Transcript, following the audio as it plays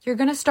you're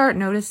going to start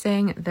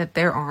noticing that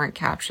there aren't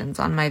captions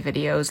on my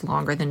videos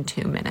longer than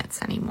 2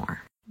 minutes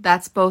anymore.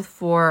 That's both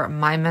for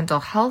my mental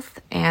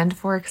health and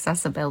for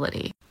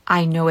accessibility.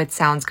 I know it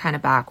sounds kind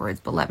of backwards,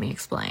 but let me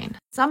explain.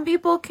 Some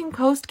people can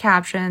post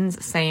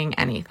captions saying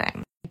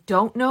anything. I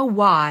don't know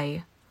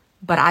why,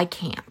 but I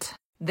can't.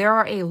 There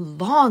are a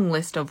long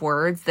list of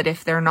words that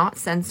if they're not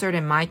censored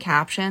in my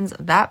captions,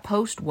 that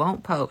post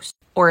won't post.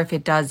 Or if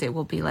it does, it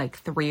will be like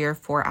 3 or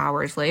 4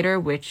 hours later,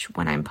 which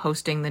when I'm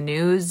posting the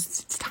news,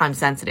 it's time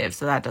sensitive,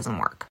 so that doesn't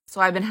work. So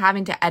I've been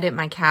having to edit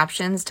my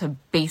captions to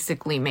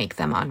basically make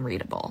them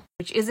unreadable,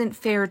 which isn't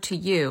fair to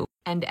you.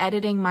 And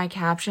editing my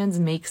captions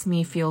makes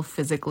me feel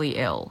physically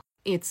ill.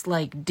 It's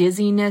like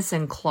dizziness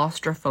and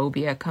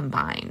claustrophobia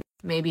combined.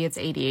 Maybe it's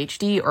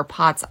ADHD or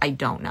POTS, I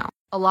don't know.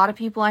 A lot of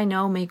people I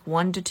know make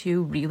 1 to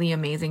 2 really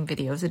amazing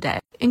videos a day,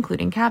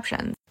 including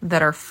captions,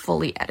 that are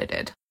fully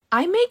edited.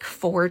 I make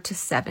 4 to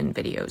 7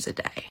 videos a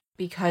day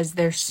because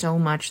there's so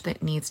much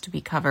that needs to be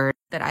covered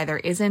that either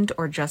isn't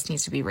or just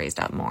needs to be raised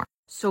up more.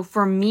 So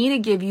for me to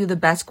give you the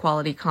best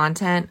quality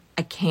content,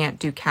 I can't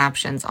do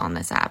captions on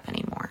this app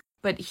anymore.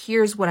 But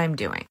here's what I'm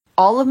doing.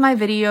 All of my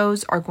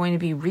videos are going to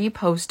be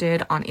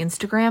reposted on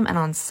Instagram and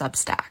on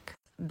Substack.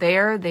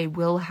 There, they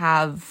will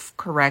have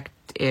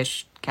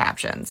correct-ish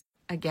captions.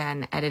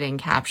 Again, editing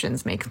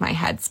captions makes my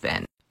head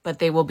spin, but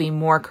they will be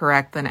more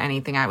correct than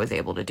anything I was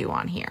able to do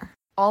on here.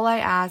 All I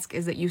ask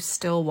is that you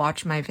still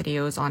watch my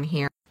videos on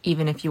here,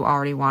 even if you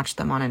already watched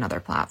them on another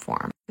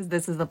platform, because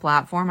this is the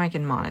platform I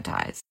can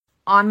monetize.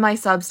 On my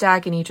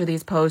Substack in each of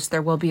these posts,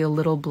 there will be a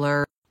little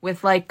blurb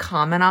with like,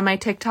 comment on my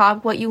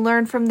TikTok what you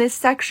learned from this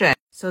section,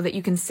 so that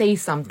you can say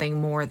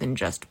something more than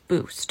just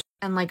boost.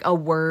 And like a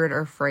word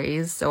or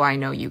phrase, so I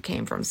know you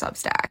came from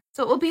Substack.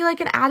 So it will be like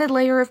an added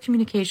layer of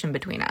communication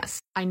between us.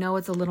 I know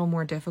it's a little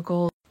more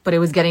difficult, but it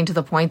was getting to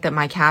the point that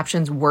my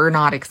captions were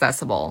not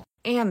accessible.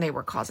 And they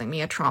were causing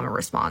me a trauma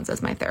response,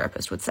 as my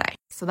therapist would say.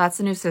 So that's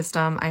the new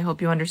system. I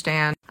hope you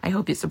understand. I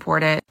hope you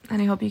support it.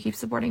 And I hope you keep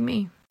supporting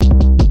me.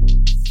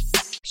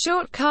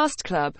 Shortcast Club.